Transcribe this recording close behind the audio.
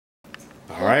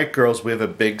All right, girls, we have a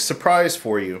big surprise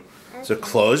for you. Okay. So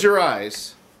close your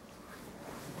eyes.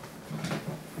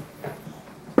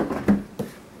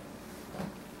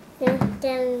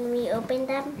 Can we open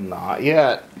them? Not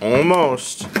yet.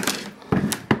 Almost.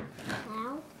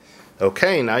 Now?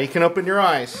 Okay, now you can open your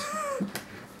eyes.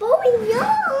 Bo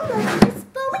Yana! It's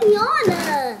Bo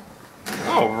Yana!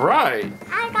 All right.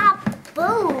 I got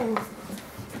both.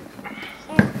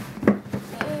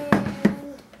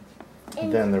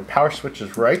 And Then their power switch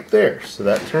is right there, so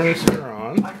that turns her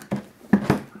on.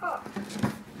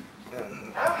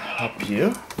 And help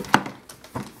you.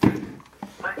 And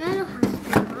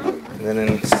then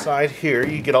inside here,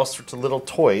 you get all sorts of little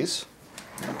toys.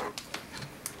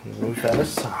 Move that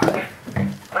aside.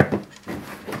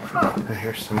 And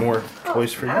here's some more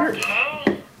toys for yours.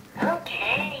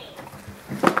 Okay.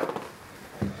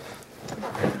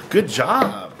 Good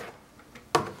job.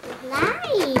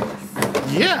 Nice.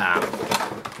 Yeah.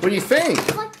 What do you think?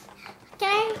 What, can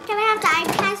I have the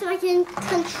iPad so I can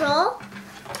control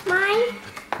mine?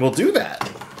 We'll do that.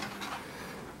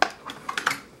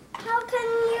 How can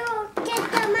you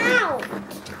get them out?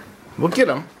 We'll get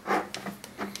them.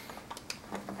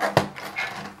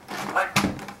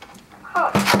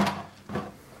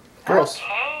 Girls.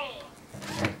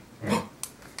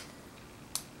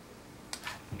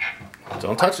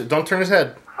 Don't touch it. Don't turn his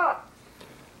head.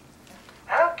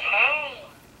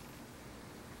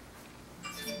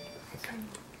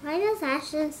 Why does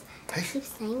Ashton keep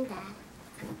saying that?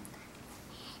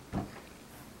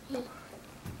 Hey.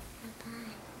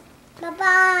 Bye-bye.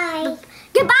 Bye-bye.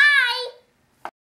 Goodbye.